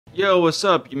Yo, what's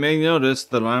up? You may notice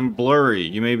that I'm blurry.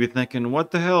 You may be thinking,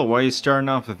 what the hell? Why are you starting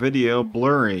off a video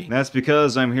blurry? That's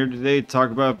because I'm here today to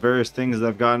talk about various things that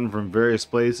I've gotten from various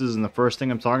places, and the first thing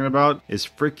I'm talking about is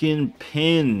freaking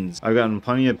pins. I've gotten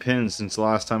plenty of pins since the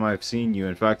last time I've seen you.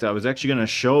 In fact, I was actually going to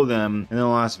show them in the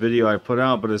last video I put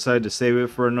out, but I decided to save it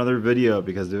for another video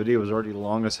because the video was already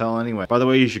long as hell anyway. By the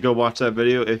way, you should go watch that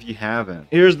video if you haven't.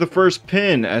 Here's the first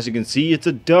pin. As you can see, it's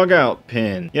a dugout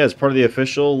pin. Yeah, it's part of the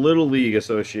official Little League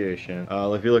Association.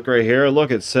 If you look right here, look,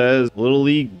 it says Little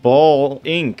League Ball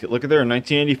Inc. Look at there,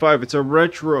 1985. It's a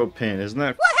retro pin. Isn't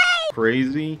that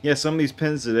crazy? Yeah, some of these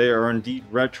pins today are indeed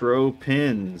retro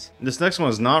pins. This next one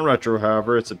is not retro,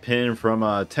 however. It's a pin from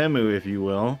Temu, if you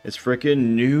will. It's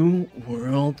freaking New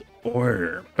World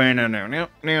Order. Yeah,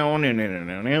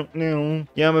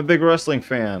 I'm a big wrestling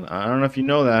fan. I don't know if you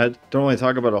know that. Don't really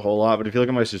talk about it a whole lot, but if you look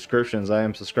at my subscriptions, I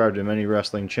am subscribed to many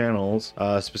wrestling channels,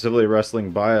 specifically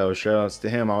Wrestling Bio. Shoutouts to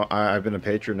him. I've been a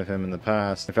patron of him in the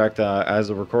past. In fact,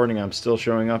 as of recording, I'm still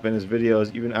showing up in his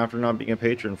videos even after not being a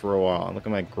patron for a while. Look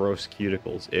at my gross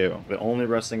cuticles. Ew. The only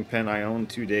wrestling pin I own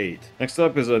to date. Next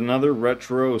up is another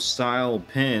retro style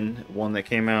pin, one that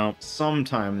came out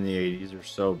sometime in the 80s or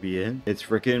so be it. It's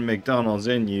freaking McDonald's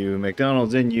in you.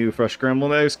 McDonald's in you. Fresh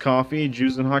scrambled eggs, coffee,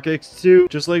 juice, and hotcakes too.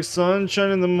 Just like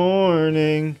sunshine in the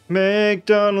morning.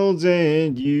 McDonald's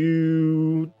in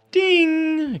you.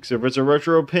 Ding! Except for it's a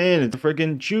retro pin. It's a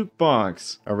freaking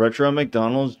jukebox. A retro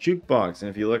McDonald's jukebox. And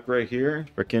if you look right here,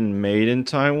 freaking made in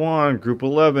Taiwan. Group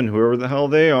 11, whoever the hell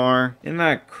they are. Isn't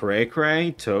that cray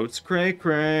cray? Totes cray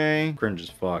cray. Cringe as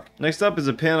fuck. Next up is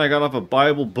a pin I got off a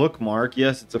Bible bookmark.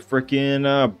 Yes, it's a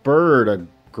freaking bird. A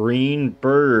green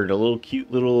bird, a little cute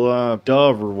little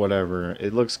dove or whatever.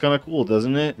 It looks kind of cool,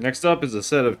 doesn't it? Next up is a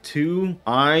set of 2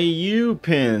 IU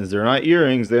pins. They're not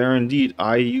earrings, they are indeed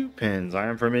IU pins. I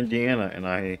am from Indiana, and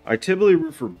I typically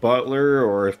root for Butler,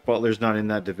 or if Butler's not in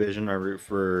that division, I root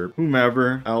for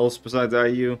whomever else besides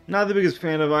IU. Not the biggest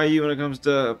fan of IU when it comes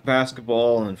to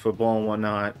basketball and football and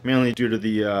whatnot, mainly due to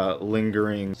the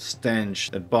lingering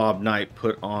stench that Bob Knight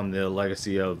put on the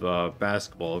legacy of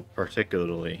basketball,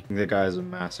 particularly. The guy's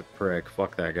a massive prick.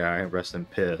 Fuck that guy. Rest in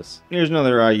piss. Here's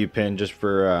another IU pin just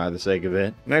for the sake of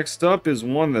it. Next up is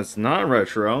one that's not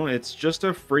retro. It's just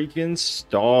a freaking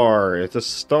star. It's a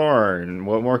star. And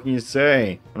what more can you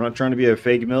say? I'm not trying to be a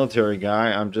fake military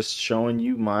guy. I'm just showing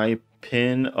you my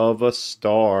pin of a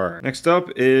star. Next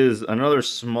up is another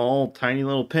small tiny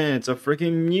little pin. It's a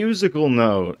freaking musical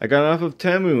note. I got off of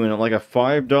Temu in like a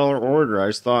 $5 order. I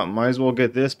just thought might as well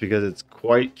get this because it's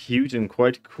quite cute and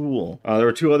quite cool. There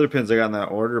were 2 other pins I got in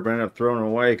that order, but I ended up throwing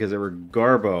away because they were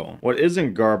garbo. What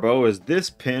isn't garbo is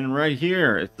this pin right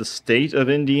here. It's the state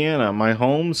of Indiana, my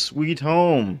home sweet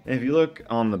home. And if you look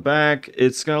on the back,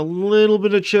 it's got a little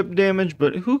bit of chip damage,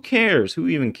 but who cares? Who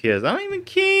even cares? I don't even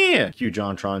care. Cute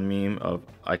JonTron meme of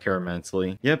I care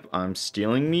immensely. Yep, I'm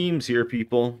stealing memes here,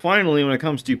 people. Finally, when it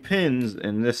comes to pins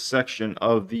in this section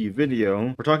of the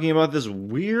video, we're talking about this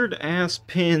weird ass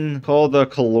pin called the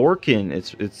Calorkin.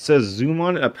 It says zoom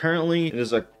on it. Apparently, it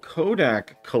is a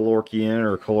Kodak Calorkian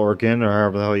or Calorkin or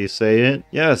however the hell you say it.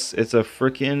 Yes, it's a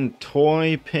freaking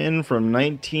toy pin from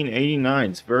 1989.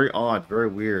 It's very odd, very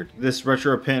weird. This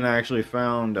retro pin I actually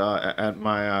found at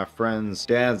my friend's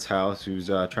dad's house, who's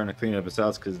trying to clean up his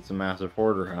house because it's a massive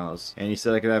hoarder house. And he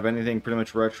said I could have anything pretty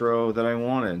much retro that I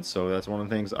wanted. So that's one of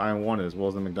the things I wanted, as well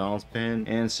as the McDonald's pin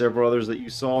and several others that you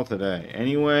saw today.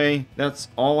 Anyway, that's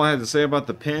all I had to say about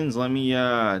the pins. Let me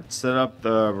set up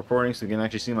the recording so you can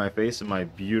actually see my face and my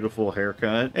beautiful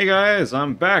haircut. Hey guys,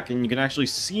 I'm back and you can actually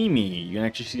see me. You can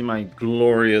actually see my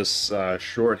glorious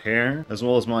short hair as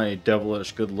well as my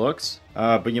devilish good looks.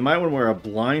 But you might want to wear a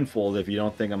blindfold if you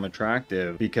don't think I'm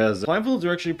attractive, because blindfolds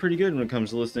are actually pretty good when it comes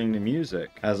to listening to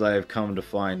music, as I have come to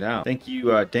find out. Thank you,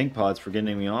 Dankpods, for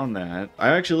getting me on that. I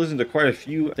actually listened to quite a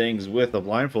few things with a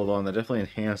blindfold on that definitely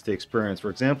enhanced the experience. For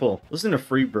example, listen to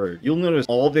Freebird. You'll notice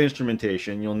all the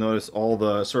instrumentation. You'll notice all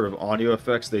the sort of audio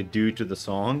effects they do to the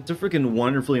song. It's a freaking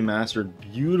wonderfully mastered,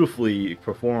 beautifully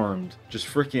performed, just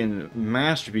freaking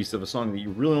masterpiece of a song that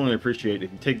you really only appreciate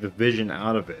if you take the vision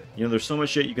out of it. You know, there's so much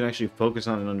shit you can actually focus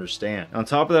on and understand. On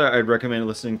top of that, I'd recommend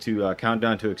listening to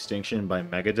Countdown to Extinction by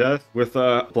Megadeth with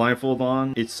blindfold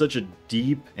on. It's such a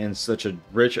deep and such a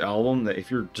rich album that if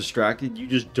you're distracted, you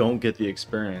just don't get the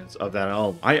experience of that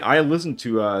album. I listened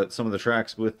to some of the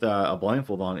tracks with a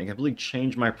blindfold on and completely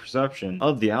changed my perception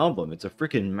of the album. It's a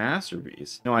freaking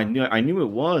masterpiece. No, I knew it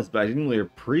was, but I didn't really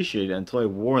appreciate it until I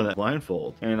wore that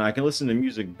blindfold. And I can listen to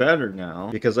music better now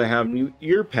because I have new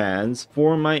ear pads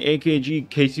for my AKG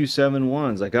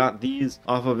K271s. I got these these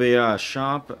off of a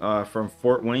shop from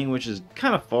Fort Wayne, which is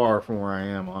kind of far from where I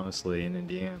am, honestly, in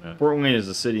Indiana. Fort Wayne is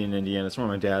a city in Indiana. It's where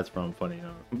my dad's from, funny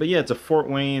enough. But yeah, it's a Fort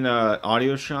Wayne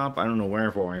audio shop. I don't know where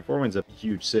in Fort Wayne. Fort Wayne's a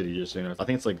huge city, just so you know. I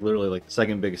think it's like literally like the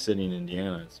second biggest city in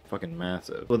Indiana. It's fucking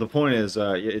massive. But the point is,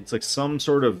 it's like some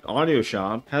sort of audio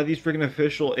shop had these freaking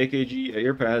official AKG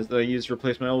earpads that I used to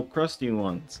replace my old Krusty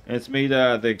ones. And it's made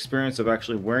the experience of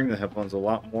actually wearing the headphones a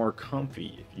lot more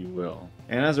comfy, if you will.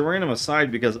 And as a random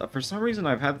aside, because for some reason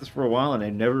I've had this for a while and I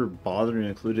never bothered to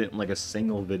include it in like a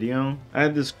single video, I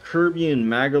have this Kirby and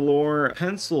Magalore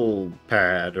pencil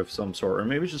pad of some sort, or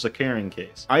maybe it's just a carrying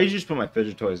case. I usually just put my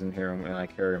fidget toys in here and I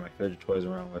carry my fidget toys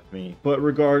around with me. But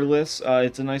regardless,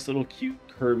 it's a nice little cute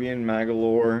Kirby and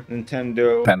Magalore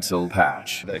Nintendo pencil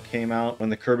patch that came out when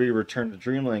the Kirby Return to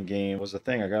Dreamland game was a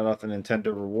thing. I got off the Nintendo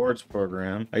Rewards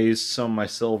program. I used some of my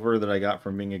silver that I got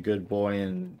from being a good boy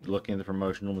and looking at the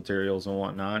promotional materials and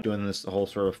whatnot, doing this whole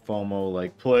sort of FOMO,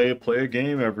 like play a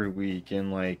game every week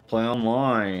and like play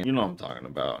online. You know what I'm talking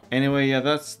about. Anyway, yeah,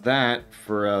 that's that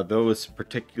for those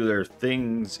particular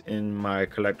things in my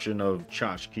collection of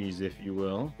tchotchkes, if you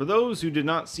will. For those who did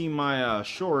not see my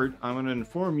short, I'm going to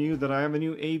inform you that I have a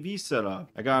new AV setup.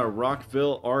 I got a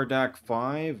Rockville RDAC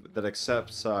 5 that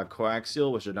accepts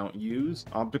coaxial, which I don't use,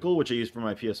 optical, which I use for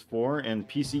my PS4, and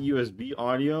PC USB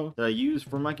audio that I use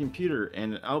for my computer,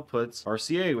 and it outputs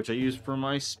RCA, which I use for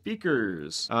my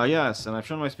speakers. Yes, and I've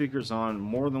shown my speakers on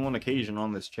more than one occasion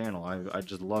on this channel. I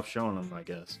just love showing them, I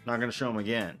guess. Not gonna show them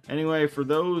again. Anyway, for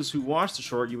those who watched the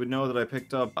short, you would know that I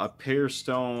picked up a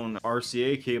Pearstone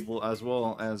RCA cable as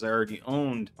well as I already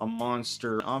owned a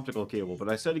Monster optical cable, but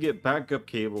I said to get backup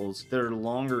cables that are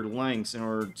longer lengths in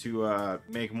order to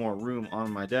make more room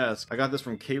on my desk. I got this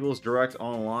from Cables Direct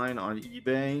online on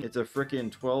eBay. It's a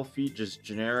freaking 12 feet just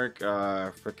generic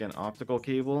freaking optical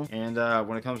cable, and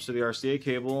when it comes to the RCA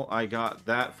cable, I got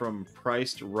that from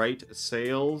Priced Right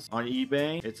Sales on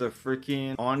eBay. It's a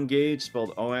freaking on gauge,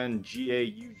 spelled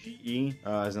ONGAUGE,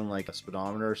 as in like a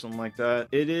speedometer or something like that.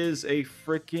 It is a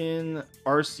freaking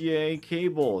RCA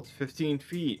cable. It's 15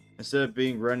 feet. Instead of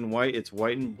being red and white, it's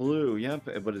white and blue.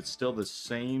 Yep, but it's still the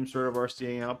same sort of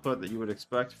RCA output that you would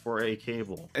expect for a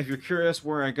cable. If you're curious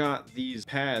where I got these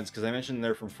pads, because I mentioned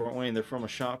they're from Fort Wayne, they're from a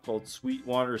shop called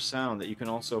Sweetwater Sound that you can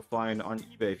also find on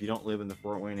eBay if you don't live in the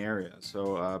Fort Wayne area.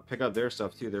 So pick up their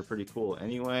stuff too. They're pretty cool.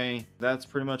 Anyway, that's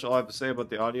pretty much all I have to say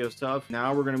about the audio stuff.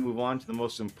 Now we're going to move on to the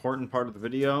most important part of the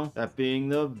video, that being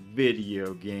the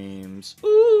video games.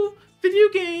 Ooh, video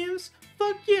games!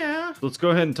 Fuck yeah! Let's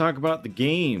go ahead and talk about the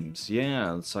games.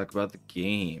 Yeah, let's talk about the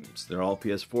games. They're all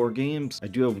PS4 games. I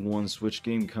do have one Switch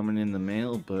game coming in the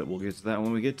mail, but we'll get to that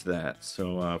when we get to that.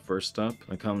 So first up,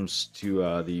 when it comes to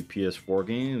the PS4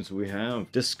 games, we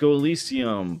have Disco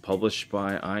Elysium, published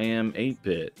by I Am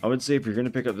 8-Bit. I would say if you're going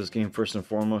to pick up this game, first and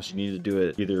foremost, you need to do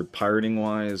it either pirating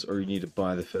wise or you need to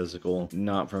buy the physical,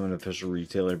 not from an official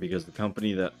retailer, because the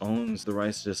company that owns the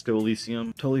rights to Disco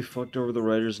Elysium totally fucked over the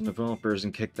writers and developers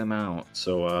and kicked them out.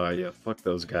 So yeah, fuck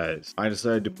those guys. I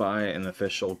decided to buy an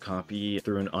official copy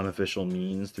through an unofficial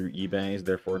means through eBay,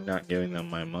 therefore not giving them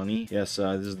my money. Yes,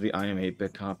 this is the I Am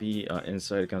 8-Bit copy.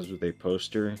 Inside it comes with a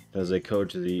poster that has a code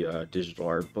to the digital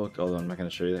art book, although I'm not going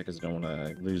to show you that because I don't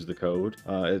want to lose the code.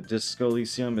 Disco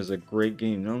Elysium is a great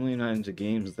game. Normally not into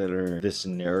games that are this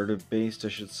narrative based, I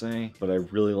should say, but I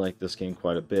really like this game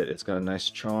quite a bit. It's got a nice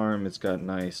charm, it's got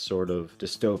nice sort of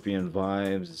dystopian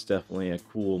vibes, it's definitely a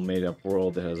cool made up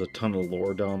world that has a ton of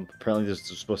lore dump. Apparently this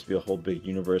is supposed to be a whole big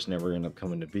universe, never ended up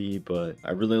coming to be, but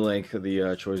I really like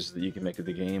the choices that you can make of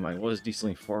the game. I was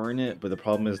decently far in it, but the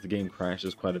problem is the game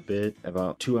crashes quite a bit.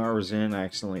 About 2 hours in, I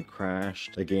accidentally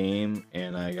crashed the game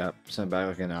and I got sent back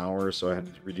like an hour, so I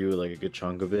had to redo like a good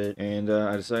chunk of it, and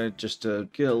I decided just to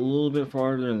get a little bit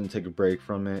farther and then take a break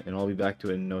from it, and I'll be back to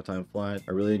it in no time flat.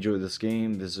 I really enjoyed this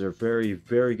game. This is a very,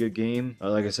 very good game.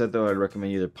 Like I said though, I'd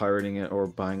recommend either pirating it or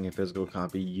buying a physical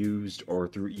copy used or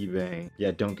through eBay.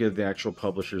 Yeah, don't give the actual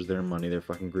publishers their money. They're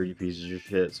fucking greedy pieces of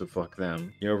shit, so fuck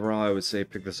them. Yeah, overall, I would say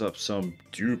pick this up some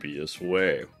dubious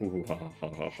way.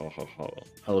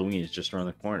 Halloween is just around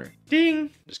the corner.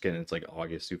 Ding! Just kidding, it's like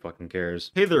August, who fucking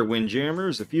cares? Hey there,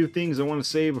 Windjammers. A few things I want to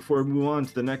say before we move on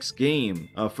to the next game.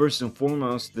 First and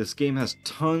foremost, this game has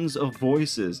tons of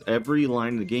voices. Every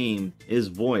line of the game is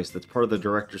voiced. That's part of the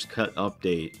director's cut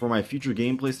update. For my future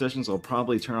gameplay sessions, I'll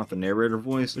probably turn off the narrator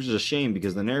voice, which is a shame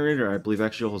because the narrator, I believe,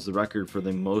 actually holds the record for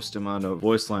the most amount of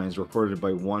voice lines recorded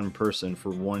by one person for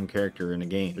one character in a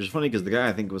game. Which is funny because the guy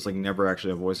I think was like never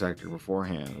actually a voice actor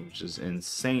beforehand, which is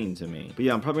insane to me. But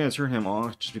yeah, I'm probably gonna turn him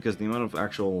off just because the amount of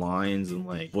actual lines and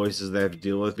like voices they have to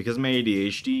deal with. Because of my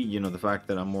ADHD, you know, the fact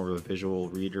that I'm more of a visual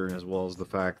reader, as well as the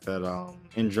fact that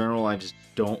in general I just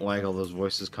don't like all those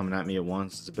voices coming at me at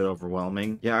once. It's a bit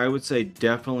overwhelming. Yeah, I would say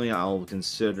definitely I'll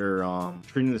consider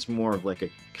treating this more of like a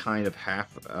kind of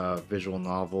half visual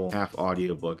novel, half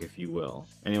audiobook, if you will.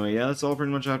 Anyway, yeah, that's all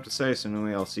pretty much I have to say, so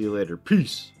anyway, I'll see you later.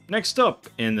 Peace! Next up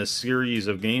in the series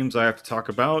of games I have to talk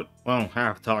about, well, I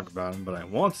have to talk about him, but I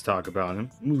want to talk about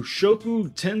him, Mushoku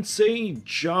Tensei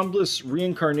Jobless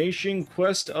Reincarnation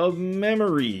Quest of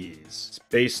Memories. It's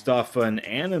based off an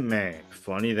anime.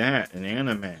 Funny that, an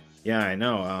anime. Yeah, I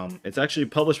know. It's actually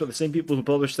published by the same people who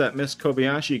published that Miss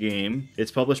Kobayashi game. It's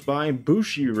published by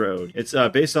Bushiroad. It's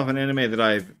based off an anime that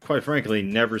I've, quite frankly,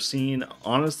 never seen.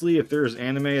 Honestly, if there's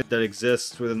anime that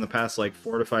exists within the past, like,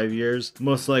 4 to 5 years,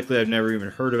 most likely I've never even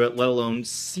heard of it, let alone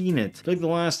seen it. I feel like the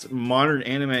last modern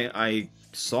anime I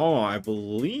saw, I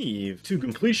believe, to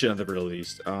completion at the very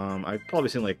least, I've probably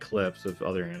seen like clips of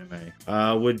other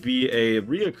anime, would be a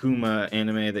Ryakuma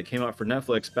anime that came out for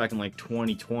Netflix back in like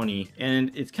 2020,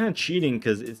 and it's kind of cheating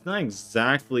because it's not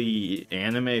exactly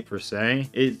anime per se.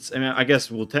 It's, I mean, I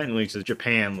guess, well, technically to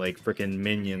Japan, like freaking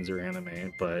Minions are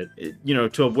anime, but it, you know,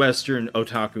 to a Western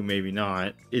otaku, maybe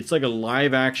not. It's like a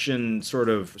live action sort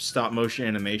of stop motion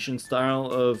animation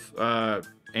style of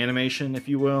animation, if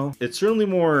you will. It's certainly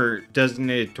more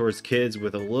designated towards kids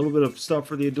with a little bit of stuff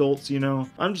for the adults, you know.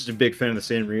 I'm just a big fan of the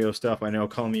Sanrio stuff. I know,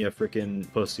 call me a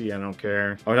freaking pussy, I don't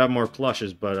care. I would have more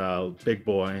plushes, but big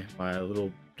boy, my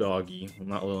little doggy, well,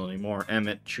 not little anymore,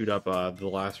 Emmett chewed up the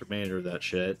last remainder of that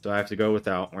shit, so I have to go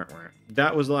without.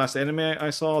 That was the last anime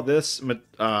I saw. This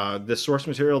source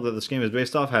material that this game is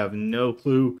based off, I have no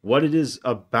clue what it is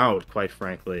about, quite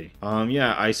frankly.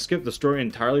 Yeah, I skipped the story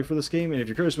entirely for this game, and if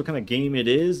you're curious what kind of game it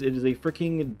is a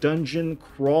freaking dungeon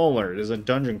crawler. It is a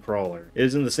dungeon crawler. It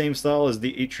is in the same style as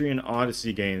the Atrian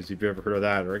Odyssey games, if you've ever heard of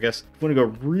that, or I guess if you want to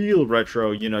go real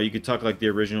retro, you know, you could talk like the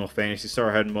original Phantasy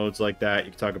Star had modes like that.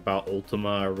 You could talk about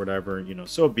Ultima or whatever, you know,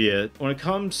 so be it. When it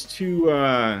comes to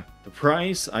the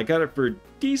price, I got it for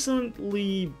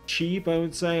decently cheap, I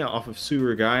would say, off of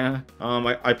Surugaya.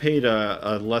 I paid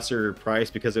a lesser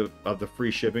price because of the free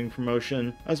shipping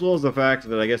promotion, as well as the fact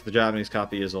that I guess the Japanese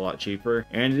copy is a lot cheaper,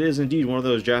 and it is indeed one of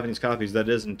those Japanese copies that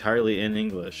is entirely in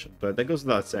English. But that goes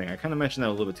without saying. I kind of mentioned that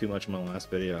a little bit too much in my last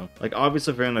video. Like,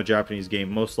 obviously, if you're in a Japanese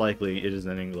game, most likely it is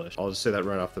in English. I'll just say that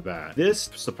right off the bat.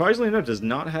 This, surprisingly enough, does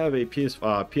not have a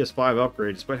PS5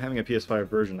 upgrade, despite having a PS5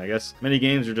 version. I guess many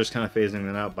games are just kind of phasing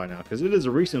that out by now, because it is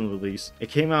a recent release.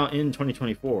 It came out in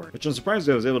 2024, which I'm surprised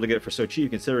I was able to get it for so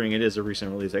cheap, considering it is a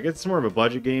recent release. I guess it's more of a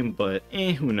budget game, but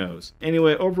who knows.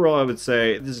 Anyway, overall, I would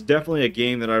say this is definitely a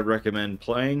game that I'd recommend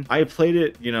playing. I played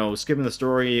it, you know, skipping the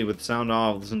story with the sound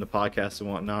off, listening to podcasts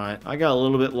and whatnot. I got a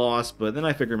little bit lost, but then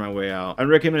I figured my way out. I'd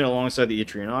recommend it alongside the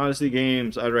Atrian Odyssey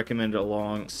games. I'd recommend it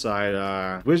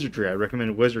alongside Wizardry. I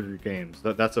recommend Wizardry games.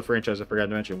 That's a franchise I forgot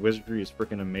to mention. Wizardry is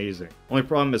freaking amazing. Only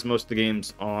problem is most of the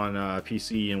games on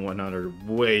PC and whatnot are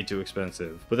way too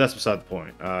expensive, but that's beside the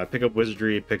point. Pick up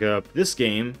Wizardry, pick up this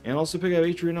game, and also pick up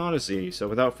Atrian Odyssey. So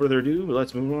without further ado,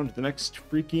 let's move on to the next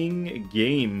freaking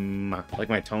game. Like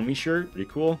my Tomy shirt, pretty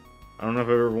cool. I don't know if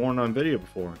I've ever worn it on video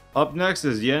before. Up next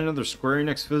is yet another Square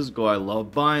Enix physical. I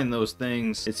love buying those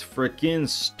things. It's frickin'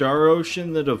 Star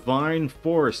Ocean: The Divine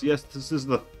Force. Yes, this is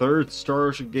the third Star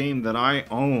Ocean game that I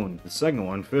own. The second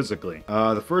one physically.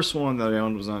 The first one that I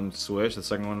owned was on Switch. The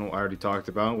second one I already talked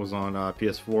about was on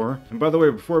PS4. And by the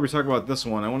way, before we talk about this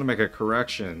one, I want to make a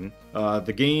correction.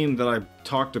 The game that I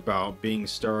talked about being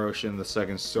Star Ocean: The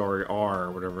Second Story R,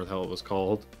 or whatever the hell it was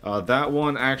called, that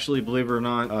one actually, believe it or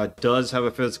not, does have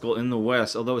a physical in the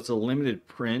West, although it's a limited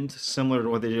print, similar to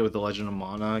what they did with the Legend of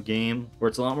Mana game, where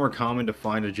it's a lot more common to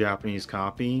find a Japanese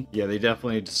copy. Yeah, they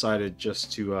definitely decided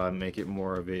just to make it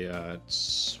more of a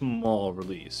small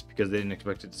release, because they didn't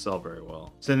expect it to sell very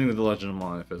well. Same thing with the Legend of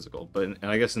Mana physical, but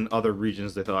I guess in other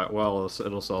regions they thought, well,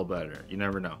 it'll sell better. You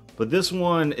never know. But this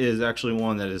one is actually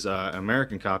one that is an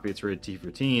American copy. It's rated T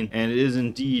for teen, and it is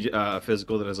indeed a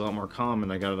physical that is a lot more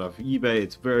common. I got it off eBay.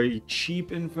 It's very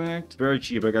cheap, in fact. Very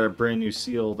cheap. I got a brand new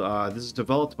sealed This is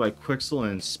developed by Quixel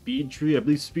and Speedtree. I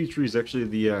believe Speedtree is actually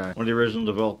the one of the original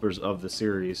developers of the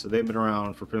series, so they've been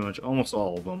around for pretty much almost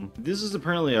all of them. This is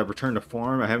apparently a return to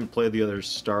form. I haven't played the other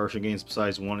Star Ocean games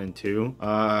besides 1 and 2,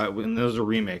 and those are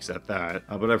remakes at that.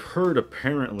 But I've heard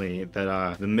apparently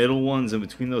that the middle ones in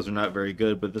between those are not very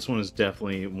good, but this one is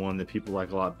definitely one that people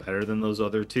like a lot better than those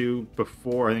other two.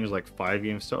 Before, I think there's like 5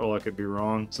 games total, I could be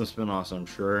wrong. Some spin-offs, I'm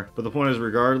sure. But the point is,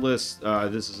 regardless,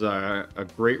 this is a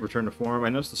great return to form. I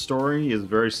noticed the story is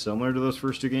very similar to those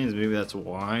first 2 games. Maybe that's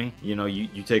why. You know,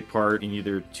 you take part in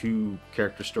either 2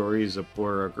 character stories, a boy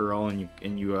or a girl, and you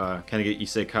kind of get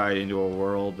isekai into a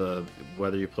world,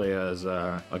 whether you play as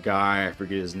a guy, I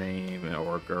forget his name,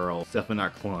 or a girl. It's definitely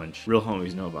not Clunch. Real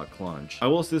homies know about Clunch. I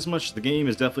will say this much, the game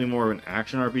is definitely more of an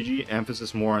action RPG,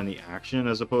 emphasis more on the action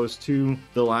as opposed to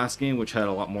the last game, which had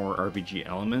a lot more RPG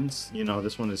elements. You know,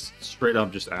 this one is straight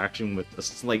up just action with a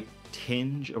slight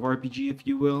tinge of RPG, if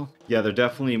you will. Yeah, they're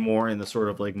definitely more in the sort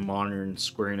of like modern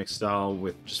Square Enix style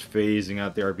with just phasing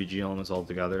out the RPG elements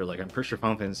altogether. Like, I'm pretty sure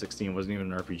Final Fantasy 16 wasn't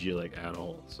even an RPG like at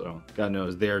all, so God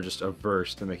knows they're just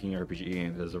averse to making RPG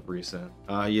games as of recent.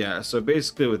 Yeah, so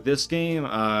basically with this game,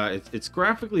 it's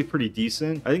graphically pretty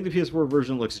decent. I think the PS4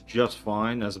 version looks just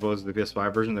fine as opposed to the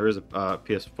PS5 version. There is a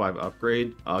PS5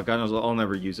 upgrade. God knows I'll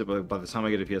never use it, but by the time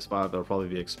I get a PS5, it'll probably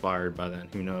be expired by then.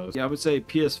 Who knows? Yeah, I would say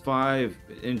PS5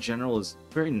 in general is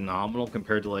very nominal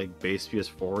compared to like base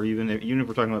PS4. Even if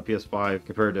we're talking about PS5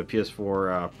 compared to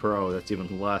PS4 Pro, that's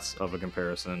even less of a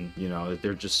comparison. You know,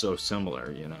 they're just so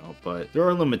similar, you know. But there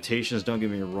are limitations, don't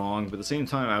get me wrong, but at the same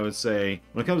time, I would say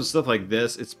when it comes to stuff like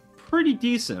this, it's pretty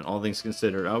decent, all things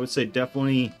considered. I would say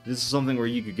definitely this is something where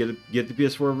you could get the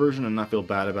PS4 version and not feel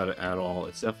bad about it at all.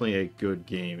 It's definitely a good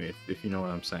game, if you know what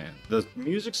I'm saying. The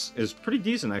music is pretty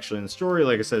decent, actually, and the story,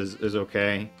 like I said, is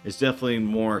okay. It's definitely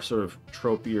more sort of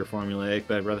tropey or formulaic,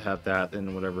 but I'd rather have that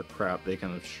than whatever crap they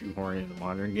kind of shoehorn into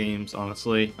modern games,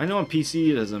 honestly. I know on PC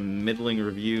it has a middling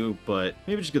review, but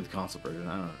maybe just get the console version,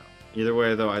 I don't know. Either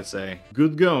way, though, I'd say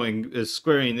good going,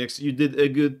 Square Enix. You did a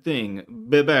good thing.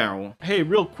 Bebow. Hey,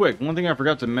 real quick, one thing I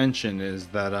forgot to mention is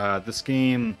that this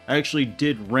game I actually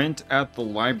did rent at the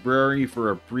library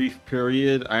for a brief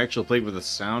period. I actually played with the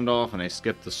sound off and I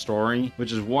skipped the story,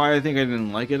 which is why I think I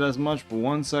didn't like it as much. But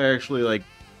once I actually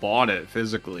bought it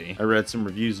physically, I read some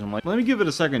reviews and I'm like, let me give it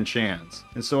a second chance.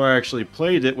 And so I actually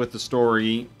played it with the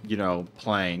story, you know,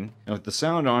 playing, and with the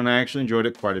sound on, I actually enjoyed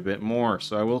it quite a bit more.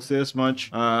 So I will say this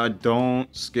much, don't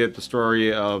skip the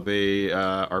story of a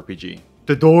RPG.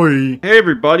 Hey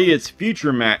everybody, it's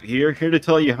Future Matt here to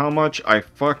tell you how much I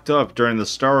fucked up during the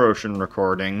Star Ocean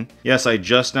recording. Yes, I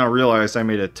just now realized I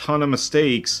made a ton of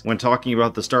mistakes when talking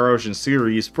about the Star Ocean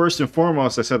series. First and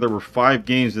foremost, I said there were 5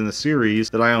 games in the series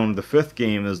that I owned. The 5th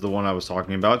game is the one I was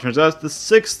talking about. Turns out it's the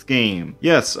 6th game.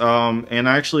 Yes, and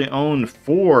I actually owned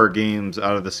 4 games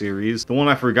out of the series. The one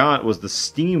I forgot was the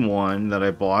Steam one that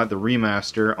I bought, the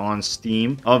remaster on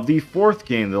Steam of the 4th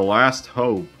game, The Last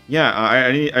Hope. Yeah,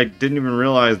 I didn't even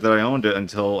realize that I owned it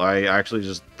until I actually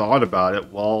just thought about it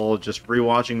while just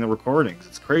rewatching the recordings.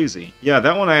 It's crazy. Yeah,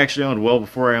 that one I actually owned well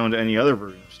before I owned any other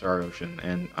version of Star Ocean.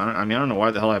 And I mean, I don't know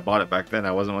why the hell I bought it back then.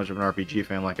 I wasn't much of an RPG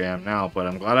fan like I am now, but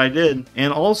I'm glad I did.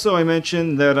 And also I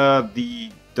mentioned that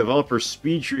the developer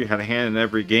Speedtree had a hand in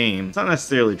every game. It's not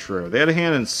necessarily true. They had a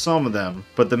hand in some of them,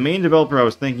 but the main developer I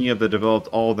was thinking of that developed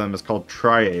all of them is called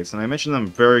Tri-Ace, and I mentioned them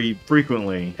very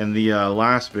frequently in the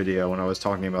last video when I was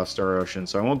talking about Star Ocean,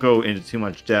 so I won't go into too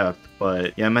much depth.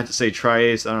 But yeah, I meant to say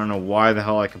Tri-Ace. I don't know why the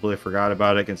hell I completely forgot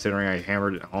about it, considering I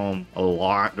hammered it home a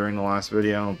lot during the last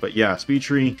video. But yeah,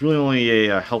 Speedtree is really only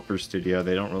a helper studio.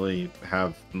 They don't really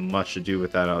have much to do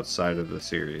with that outside of the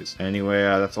series. Anyway,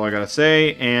 that's all I gotta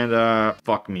say, and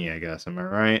fuck me, I guess. Am I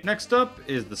right? Next up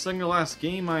is the second to last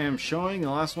game I am showing. The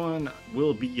last one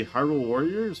will be Hyrule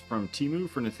Warriors from Temu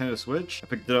for Nintendo Switch. I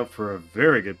picked it up for a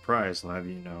very good price, I'll have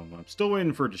you know. I'm still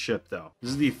waiting for it to ship, though.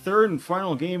 This is the 3rd and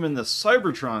final game in the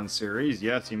Cybertron series.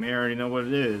 Yes, you may already know what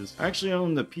it is. I actually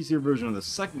own the PC version of the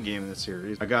 2nd game in the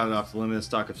series. I got it off the limited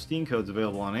stock of Steam codes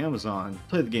available on Amazon.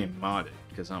 Play the game modded,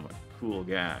 because I'm a cool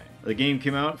guy. The game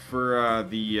came out for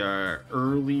the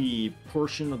early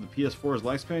portion of the PS4's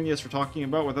lifespan. Yes, we're talking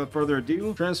about, without further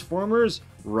ado, Transformers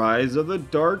Rise of the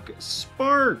Dark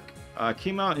Spark.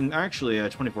 came out in actually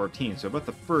 2014, so about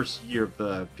the first year of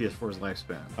the PS4's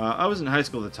lifespan. I was in high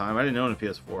school at the time. I didn't own a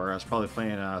PS4. I was probably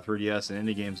playing 3DS and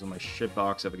indie games on my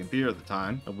shitbox of a computer at the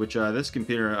time, of which this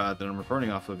computer that I'm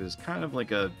recording off of is kind of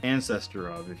like a ancestor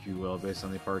of, if you will, based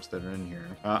on the parts that are in here.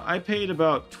 I paid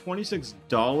about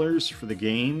 $26 for the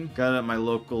game. Got it at my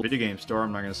local video game store.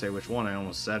 I'm not going to say which one. I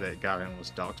almost said it. God, I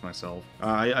almost doxed myself.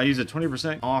 I used a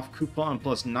 20% off coupon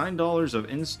plus $9 of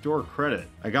in-store credit.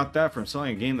 I got that from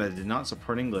selling a game that did not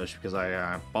support English because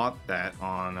I bought that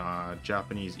on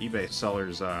Japanese eBay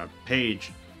seller's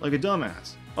page like a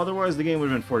dumbass. Otherwise, the game would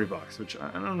have been 40 bucks, which I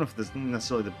don't know if that's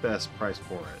necessarily the best price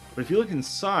for it. But if you look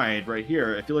inside right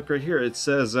here, it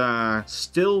says,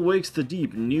 Still Wakes the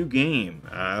Deep, new game.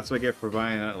 That's what I get for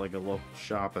buying it at like a local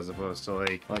shop as opposed to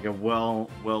like a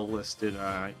well-listed,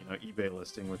 eBay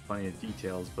listing with plenty of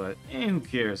details. But who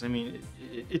cares? I mean,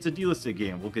 it's a delisted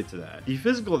game. We'll get to that. The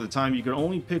physical at the time, you could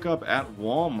only pick up at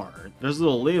Walmart. There's a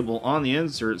little label on the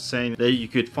insert saying that you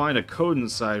could find a code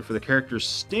inside for the character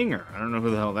Stinger. I don't know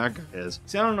who the hell that guy is.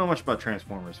 See, I don't know much about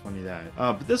Transformers, funny that.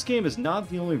 But this game is not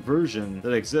the only version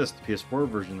that exists, the PS4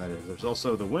 version that is. There's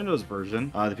also the Windows version,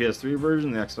 the PS3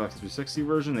 version, the Xbox 360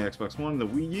 version, the Xbox One, the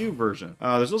Wii U version.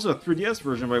 There's also a 3DS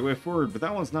version by Way Forward, but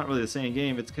that one's not really the same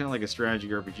game. It's kind of like a strategy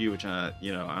RPG, which, I'm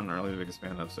not really the biggest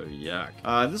fan of, so yuck.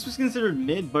 This was considered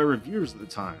mid by reviewers at the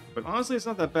time, but honestly, it's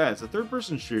not that bad. It's a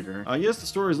third-person shooter. Yes, the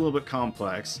story is a little bit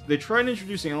complex. They tried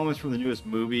introducing elements from the newest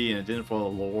movie, and it didn't follow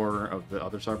the lore of the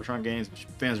other Cybertron games, which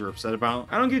fans were upset about.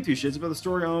 I don't give two shits about the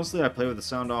story, honestly. I play with the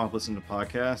sound off, listen to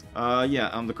podcasts.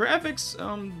 The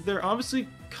graphics, they're obviously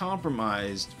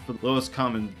compromised for the lowest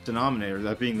common denominator,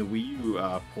 that being the Wii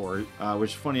U port,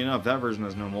 which, funny enough, that version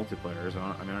has no multiplayer, so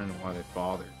I don't know why they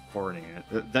bothered porting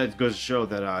it. That goes to show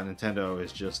that Nintendo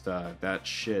is just that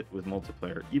shit with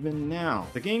multiplayer. Even now,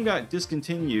 the game got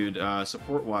discontinued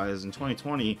support-wise in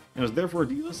 2020 and was therefore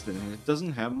delisted, and it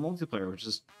doesn't have multiplayer, which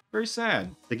is very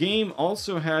sad. The game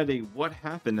also had a What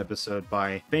Happened episode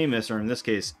by famous, or in this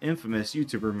case, infamous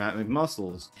YouTuber Matt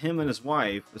McMuscles. Him and his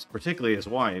wife, particularly his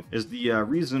wife, is the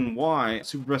reason why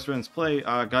Super Best Friends Play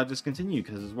got discontinued,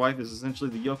 because his wife is essentially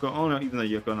the Yoko Ono, even though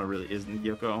Yoko Ono really isn't the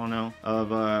Yoko Ono of,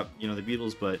 the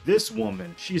Beatles, but this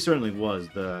woman, she certainly was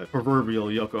the proverbial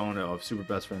Yoko Ono of Super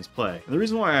Best Friends Play. And the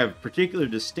reason why I have particular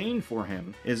disdain for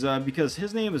him is because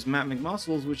his name is Matt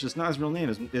McMuscles, which is not his real name.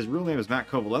 His real name is Matt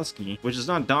Kowaleski, which is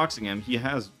not doxing him. He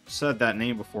has said that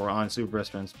name before on Super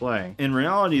Best Friends Play. In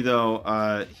reality,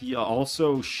 though, he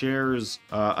also shares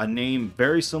a name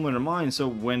very similar to mine, so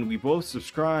when we both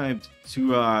subscribed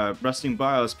to Wrestling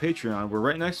Bios Patreon, we're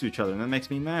right next to each other, and that makes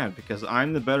me mad, because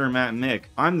I'm the better Matt Mick.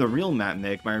 I'm the real Matt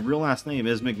Mick. My real last name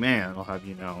is McMahon, I'll have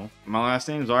you know. My last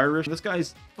name is Irish. This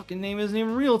guy's fucking name isn't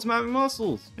even real. It's Matt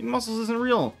McMuscles. McMuscles isn't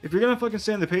real. If you're gonna fucking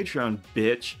stay on the Patreon,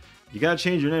 bitch, you gotta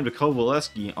change your name to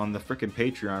Kowaleski on the frickin'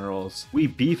 Patreon, or else we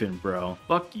beefing, bro.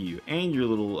 Fuck you, and your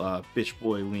little bitch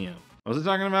boy Liam. What was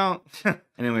I talking about?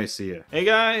 Anyway, see ya. Hey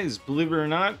guys, believe it or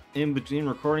not, in between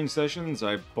recording sessions,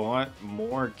 I bought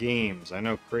more games. I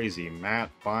know, crazy. Matt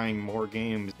buying more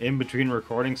games in between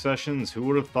recording sessions? Who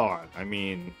would have thought? I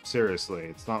mean, seriously,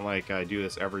 it's not like I do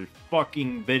this every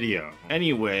fucking video.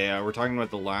 Anyway, we're talking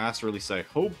about the last, or at least I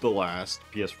hope the last,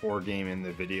 PS4 game in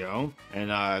the video.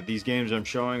 And these games I'm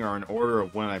showing are in order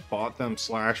of when I bought them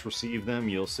 / received them,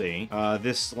 you'll see.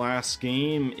 This last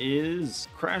game is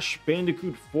Crash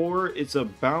Bandicoot 4. It's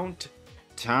about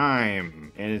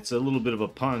time, and it's a little bit of a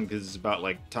pun because it's about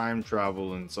like time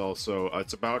travel, and it's also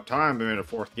it's about time they made a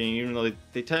fourth game, even though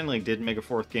they technically did make a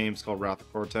fourth game. It's called Wrath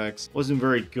of Cortex. Wasn't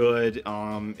very good.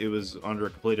 It was under a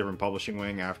completely different publishing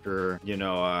wing after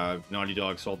Naughty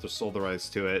Dog sold the rights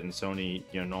to it, and Sony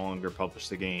no longer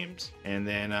published the games. And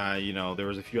then there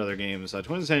was a few other games.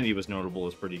 Twin Insanity was notable,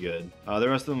 was pretty good. The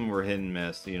rest of them were hit and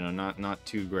miss, not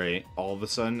too great. All of a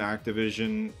sudden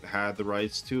Activision had the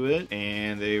rights to it,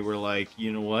 and they were like,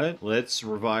 you know what, let's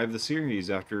revive the series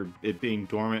after it being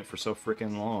dormant for so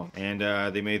freaking long. And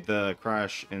they made the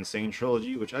Crash Insane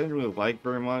trilogy, which I didn't really like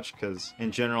very much, because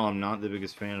in general I'm not the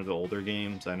biggest fan of the older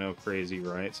games. I know, crazy,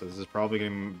 right? So this is probably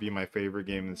going to be my favorite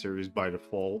game in the series by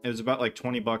default. It was about like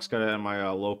 20 bucks, got it at my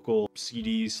local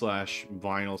CD / vinyl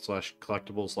 /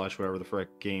 collectible / whatever the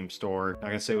frick game store. I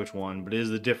can say which one, but it is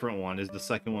the different one. It is the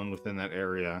second one within that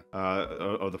area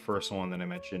of the first one that I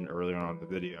mentioned earlier on in the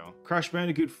video. Crash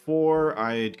Bandicoot 4,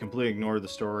 I completely ignored the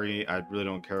story. I really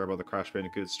don't care about the Crash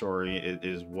Bandicoot story. It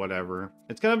is whatever.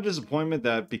 It's kind of a disappointment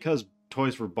that because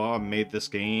Toys for Bob made this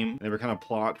game. They were kind of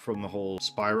plopped from the whole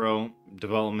Spyro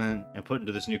development and put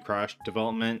into this new Crash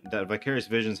development that Vicarious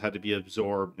Visions had to be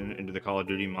absorbed into the Call of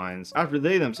Duty minds after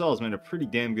they themselves made a pretty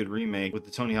damn good remake with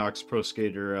the Tony Hawk's Pro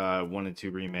Skater 1 and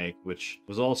 2 remake, which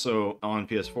was also on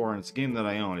PS4, and it's a game that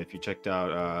I own. If you checked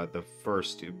out the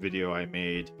first video I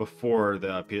made before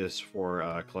the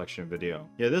PS4 collection video.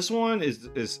 Yeah, this one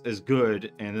is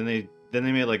good, and then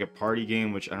they made like a party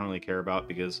game, which I don't really care about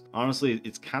because honestly,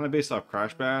 it's kind of based off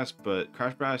Crash Bash, but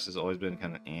Crash Bash has always been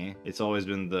kind of eh. It's always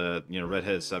been the, you know,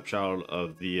 redheaded stepchild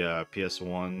of the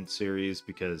PS1 series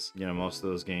because, you know, most of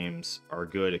those games are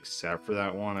good except for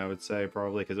that one, I would say,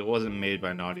 probably because it wasn't made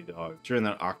by Naughty Dog during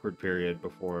that awkward period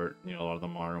before, you know, a lot of the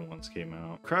modern ones came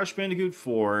out. Crash Bandicoot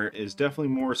 4 is definitely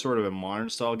more sort of a modern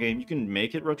style game. You can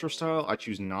make it retro style. I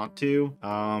choose not to.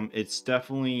 It's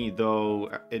definitely, though,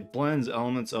 it blends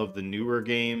elements of the newer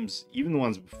games, even the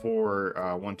ones before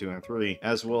 1, 2, and 3,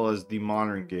 as well as the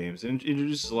modern games. It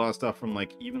introduces a lot of stuff from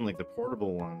like even like the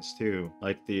portable ones too,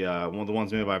 like the one of the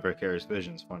ones made by Vicarious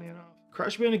Visions, funny enough.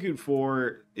 Crash Bandicoot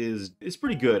 4 is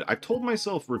pretty good. I've told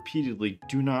myself repeatedly,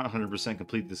 do not 100%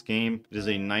 complete this game. It is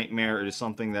a nightmare. It is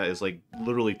something that is like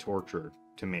literally torture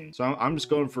to me. So I'm just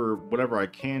going for whatever I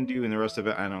can do, and the rest of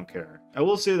it, I don't care. I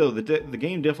will say though, the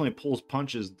game definitely pulls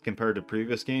punches compared to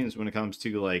previous games when it comes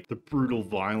to like the brutal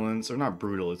violence, or not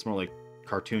brutal, it's more like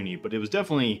cartoony, but it was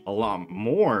definitely a lot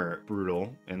more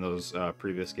brutal in those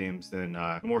previous games than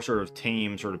more sort of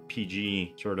tame, sort of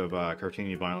PG, sort of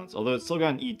cartoony violence. Although it's still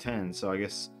got an E10, so I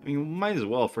guess, I mean, might as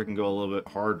well freaking go a little bit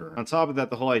harder. On top of that,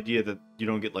 the whole idea that you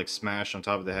don't get like smashed on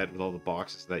top of the head with all the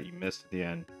boxes that you missed at the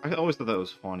end. I always thought that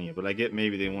was funny, but I get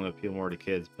maybe they want to appeal more to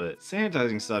kids, but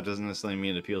sanitizing stuff doesn't necessarily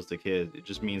mean it appeals to kids. It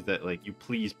just means that like you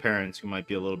please parents who might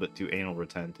be a little bit too anal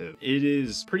retentive. It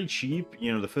is pretty cheap.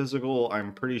 You know, the physical,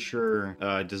 I'm pretty sure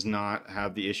does not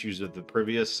have the issues of the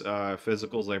previous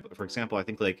physicals. Like, for example, I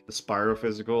think like the Spyro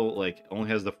physical like only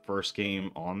has the first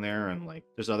game on there, and like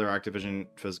there's other Activision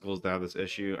physicals that have this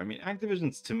issue. I mean,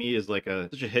 Activision's to me is like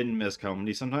such a hit and miss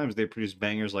company. Sometimes they produce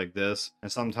bangers like this,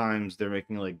 and sometimes they're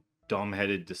making like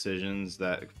dumb-headed decisions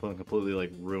that completely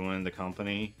like ruin the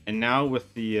company. And now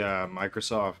with the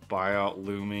Microsoft buyout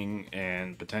looming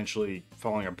and potentially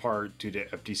falling apart due to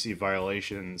FTC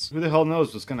violations, who the hell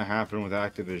knows what's going to happen with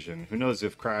Activision? Who knows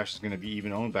if Crash is going to be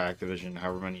even owned by Activision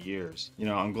however many years? You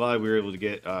know, I'm glad we were able to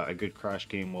get a good Crash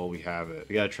game while we have it.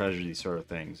 We gotta treasure these sort of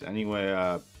things.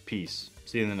 Anyway, peace.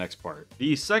 See you in the next part.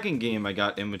 The second game I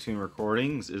got in between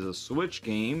recordings is a Switch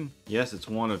game. Yes, it's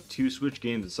one of 2 Switch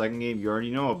games. The second game you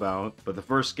already know about. But the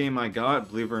first game I got,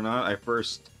 believe it or not, I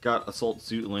first got Assault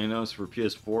Suit Lanos for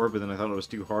PS4, but then I thought it was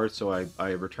too hard, so I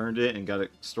returned it and got a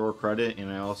store credit,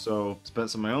 and I also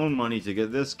spent some of my own money to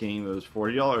get this game. It was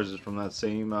 $40. It's from that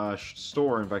same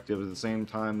store. In fact, it was the same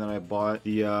time that I bought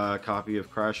the copy of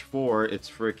Crash 4. It's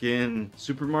freaking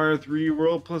Super Mario 3D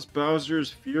World plus Bowser's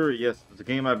Fury. Yes, it's a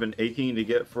game I've been aching to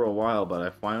get for a while, but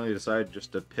I finally decided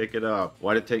just to pick it up.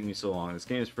 Why did it take me so long? This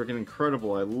game is freaking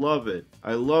incredible. I love it.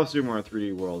 I love Super Mario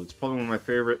 3D World. It's probably one of my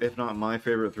favorite, if not my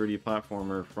favorite 3D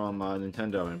platformer from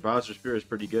Nintendo. And Bowser's Fury is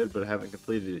pretty good, but I haven't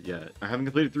completed it yet. I haven't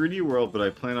completed 3D World, but I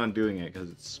plan on doing it because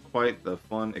it's quite the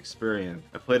fun experience.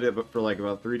 I played it for like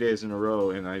about 3 days in a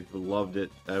row, and I've loved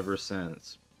it ever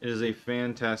since. It is a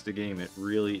fantastic game. It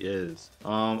really is.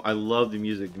 I love the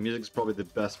music. The music is probably the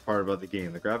best part about the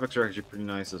game. The graphics are actually pretty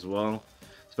nice as well,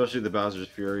 especially the Bowser's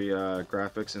Fury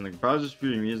graphics, and the Bowser's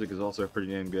Fury music is also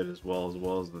pretty damn good as well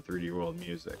as the 3D World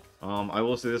music. I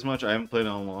will say this much: I haven't played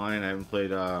online. I haven't played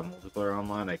multiplayer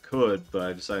online. I could, but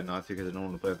I decided not to because I don't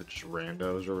want to play with just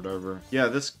randos or whatever. Yeah,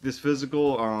 this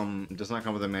physical does not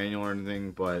come with a manual or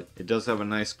anything, but it does have a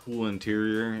nice, cool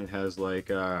interior. It has like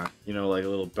you know, like a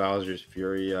little Bowser's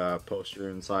Fury poster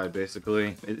inside.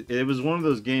 Basically, it was one of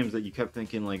those games that you kept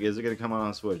thinking like, is it going to come out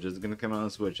on Switch? Is it going to come out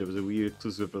on Switch? It was a Wii U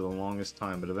exclusive for the longest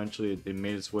time, but eventually it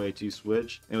made its way to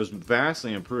Switch. It was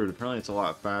vastly improved. Apparently, it's a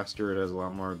lot faster. It has a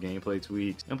lot more gameplay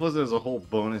tweaks, and plus there's a whole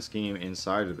bonus game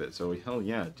inside of it, so hell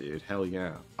yeah, dude, hell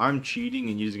yeah. I'm cheating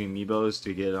and using amiibos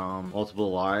to get multiple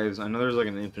lives. I know there's like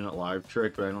an infinite life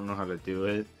trick, but I don't know how to do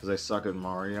it because I suck at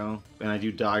Mario, and I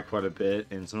do die quite a bit,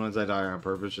 and sometimes I die on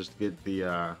purpose just to get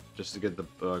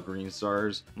the green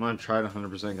stars. I'm gonna try to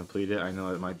 100% complete it. I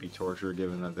know it might be torture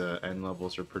given that the end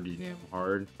levels are pretty damn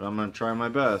hard, but I'm gonna try my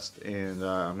best, and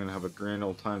I'm gonna have a grand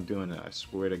old time doing it. I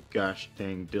swear to gosh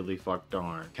dang diddly fuck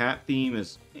darn. Cat theme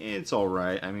is, it's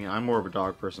alright. I mean, I'm more of a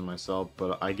dog person myself,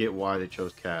 but I get why they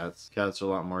chose cats. Cats are a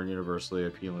lot more universally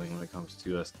appealing when it comes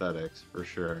to aesthetics, for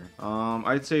sure.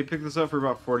 I'd say pick this up for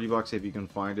about 40 bucks if you can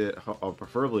find it.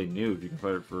 Preferably new. If you can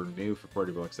find it for new for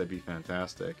 40 bucks, that'd be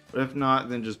fantastic. But if not,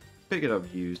 then just pick it up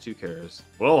used, who cares?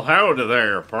 Well, howdy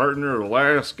there, partner. The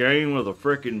last game of the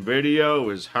frickin' video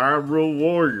is Hyrule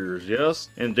Warriors, yes?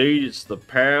 Indeed, it's the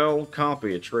PAL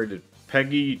copy. It's rated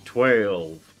Peggy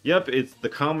 12. Yep, it's the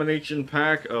combination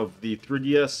pack of the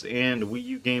 3DS and Wii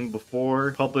U game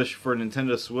before, published for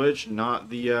Nintendo Switch, not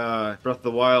the Breath of the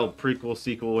Wild prequel,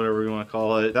 sequel, whatever you want to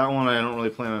call it. That one I don't really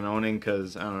plan on owning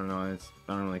because, I don't know, I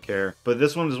don't really care. But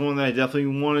this one is one that I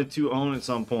definitely wanted to own at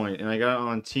some point, and I got it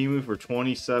on Temu for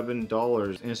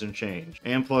 $27 and some change.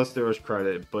 And plus there was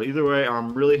credit. But either way,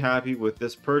 I'm really happy with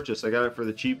this purchase. I got it for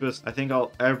the cheapest I think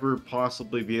I'll ever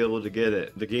possibly be able to get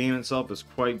it. The game itself is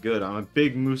quite good. I'm a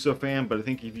big Muso fan, but I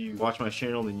think if you watch my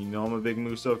channel, then you know I'm a big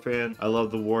Muso fan. I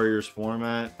love the Warriors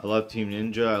format. I love Team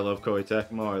Ninja. I love Koei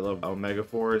Tecmo. I love Omega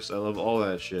Force. I love all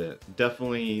that shit.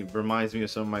 Definitely reminds me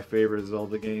of some of my favorite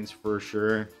Zelda games for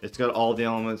sure. It's got all the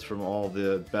elements from all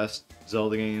the best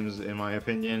Zelda games in my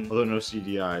opinion, although no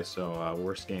CDI, so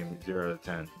worst game 0 out of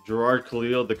 10. Gerard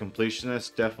Khalil, the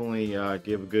completionist, definitely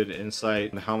gave a good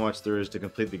insight on how much there is to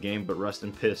complete the game, but rest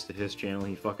in piss to his channel.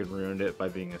 He fucking ruined it by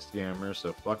being a scammer,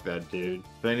 so fuck that dude.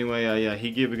 But anyway, yeah,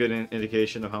 he gave a good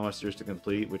indication of how much there is to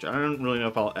complete, which I don't really know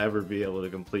if I'll ever be able to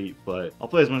complete, but I'll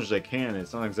play as much as I can.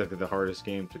 It's not exactly the hardest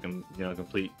game to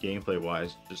complete gameplay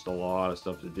wise, just a lot of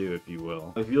stuff to do, if you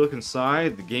will. If you look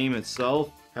inside, the game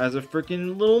itself has a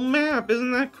freaking little map.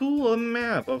 Isn't that cool? A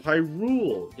map of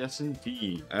Hyrule. Yes,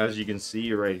 indeed. As you can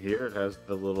see right here, it has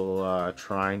the little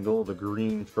triangle, the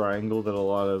green triangle that a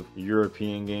lot of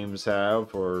European games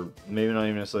have, or maybe not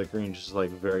even necessarily green, just like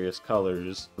various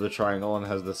colors. The triangle, and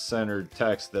has the centered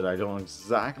text that I don't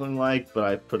exactly like, but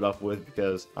I put up with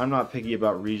because I'm not picky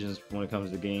about regions when it comes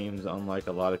to games, unlike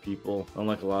a lot of people.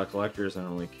 Unlike a lot of collectors, I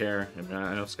don't really care. I mean,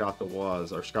 I know Scott the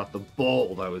Was, or Scott the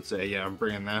Bold, I would say. Yeah, I'm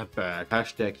bringing that back.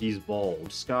 Hashtag he's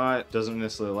bold. Scott doesn't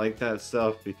necessarily like that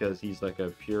stuff because he's like a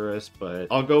purist, but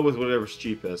I'll go with whatever's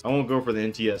cheapest. I won't go for the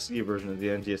NTSC version. The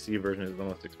NTSC version is the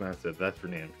most expensive, that's for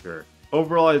damn sure.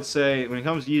 Overall, I'd say when it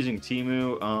comes to using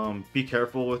Temu, be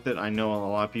careful with it. I know a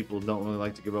lot of people don't really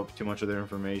like to give up too much of their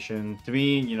information. To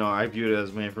me, I view it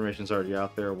as my information's already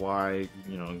out there. Why,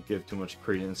 give too much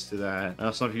credence to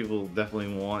that? Some people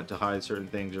definitely want to hide certain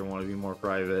things or want to be more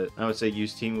private. I would say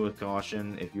use Temu with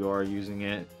caution if you are using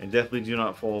it, and definitely do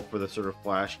not fall for the sort of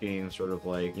flash game, sort of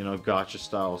like, gotcha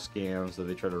style scams that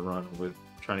they try to run with,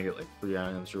 trying to get like free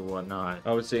items or whatnot.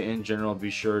 I would say in general, be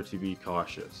sure to be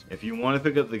cautious. If you want to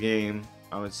pick up the game,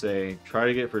 I would say try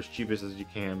to get it for as cheapest as you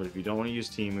can, but if you don't want to use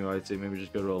Temu, I'd say maybe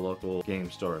just go to a local game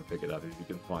store and pick it up if you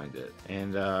can find it.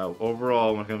 And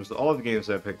overall, when it comes to all the games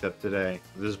I picked up today,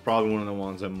 this is probably one of the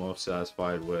ones I'm most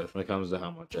satisfied with when it comes to how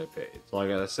much I paid. That's all I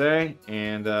gotta say,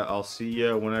 and I'll see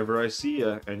you whenever I see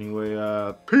you.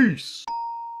 Anyway, peace!